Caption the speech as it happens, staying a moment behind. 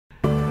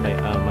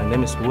My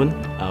name is Woon,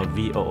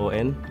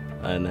 Voon,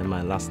 and then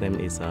my last name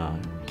is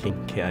King,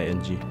 King.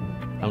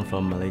 I'm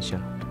from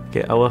Malaysia.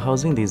 Okay, our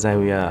housing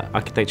design, we are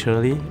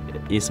architecturally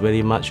is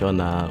very much on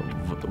a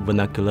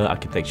vernacular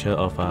architecture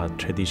of a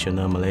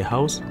traditional Malay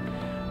house,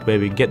 where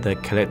we get the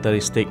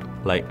characteristic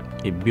like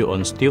it built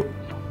on steel,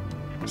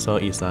 so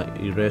it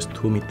rests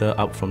 2 meters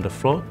up from the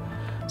floor,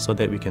 so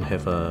that we can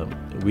have a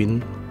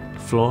wind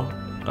floor,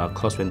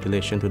 cross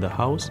ventilation to the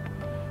house,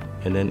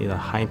 and then in a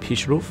high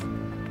pitch roof.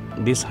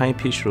 This high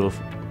pitch roof,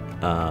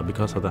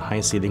 because of the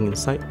high ceiling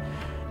inside,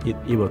 it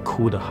will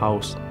cool the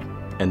house,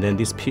 and then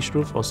this pitch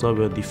roof also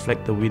will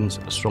deflect the wind,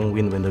 strong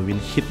wind when the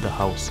wind hit the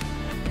house.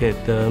 Okay,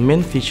 the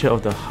main feature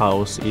of the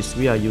house is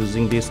we are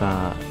using this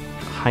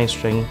high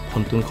strength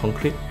pontoon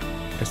concrete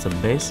as a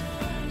base,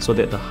 so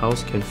that the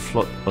house can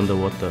float on the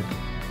water.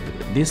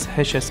 This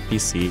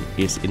HSPC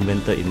is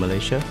invented in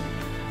Malaysia,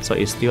 so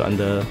it's still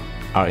under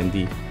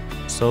R&D.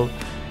 So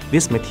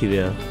this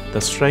material,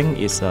 the strength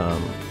is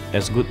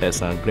as good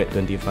as grade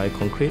 25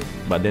 concrete,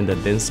 but then the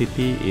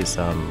density is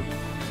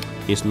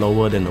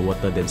lower than the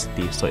water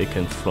density, so it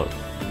can float.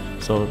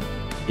 So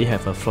it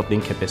have a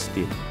floating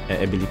capacity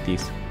and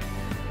abilities.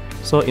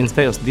 So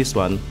instead of this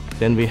one,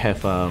 then we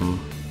have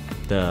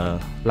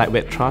the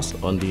lightweight truss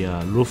on the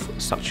roof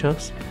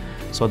structures,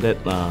 so that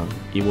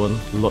it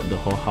won't load the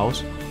whole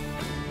house.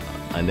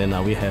 And then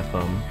we have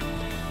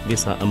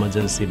these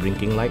emergency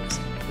blinking lights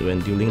when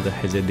during the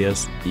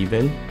hazardous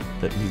event,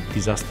 the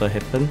disaster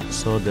happen,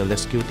 so the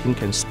rescue team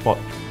can spot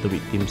the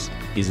victims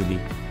easily.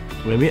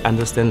 When we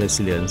understand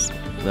resilience,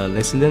 the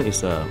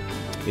resilience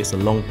is a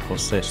long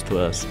process to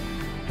us,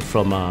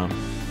 from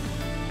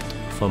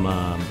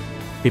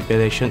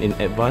preparation in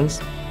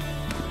advance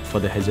for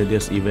the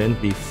hazardous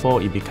event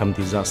before it becomes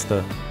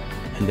disaster,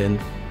 and then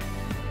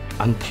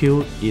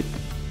until the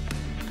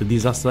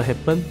disaster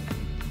happen,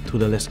 to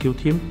the rescue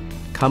team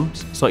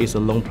comes. So it's a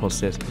long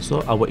process.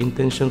 So our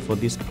intention for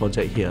this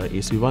project here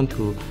is we want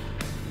to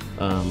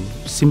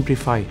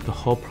simplify the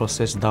whole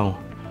process down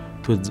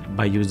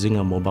by using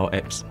a mobile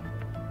apps.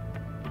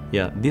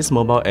 Yeah, this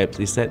mobile apps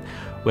is that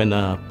when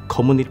a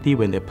community,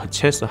 when they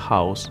purchase a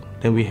house,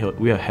 then we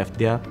will have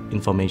their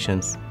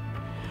informations.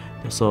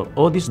 So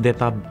all this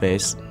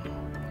database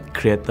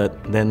created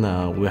then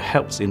will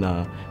help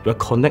will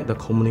connect the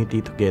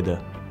community together.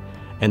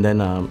 And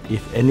then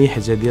if any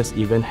hazardous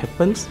event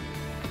happens,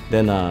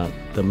 then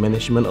the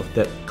management of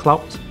that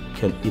cloud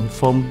can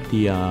inform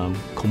the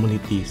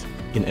communities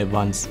in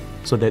advance,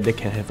 so that they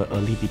can have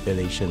early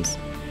preparations.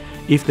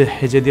 If the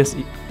hazardous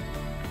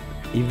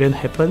event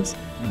happens,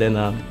 then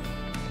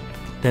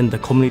the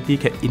community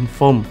can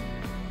inform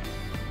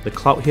the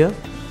cloud here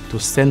to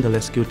send the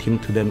rescue team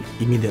to them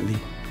immediately.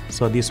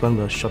 So this one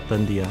will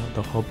shorten the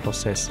whole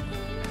process.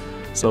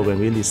 So when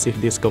we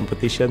receive this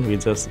competition, we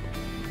just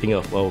think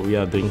of, oh, we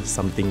are doing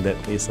something that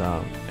is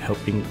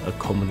helping a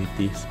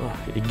community. So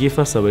it gives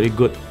us a very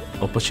good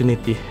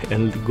opportunity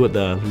and good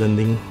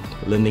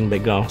learning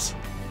backgrounds.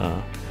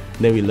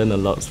 Then we learn a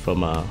lot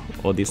from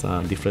all these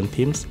different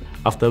teams.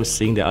 After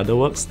seeing the other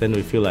works, then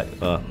we feel like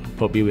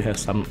probably we have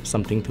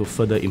something to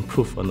further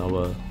improve on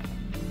our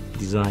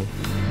design.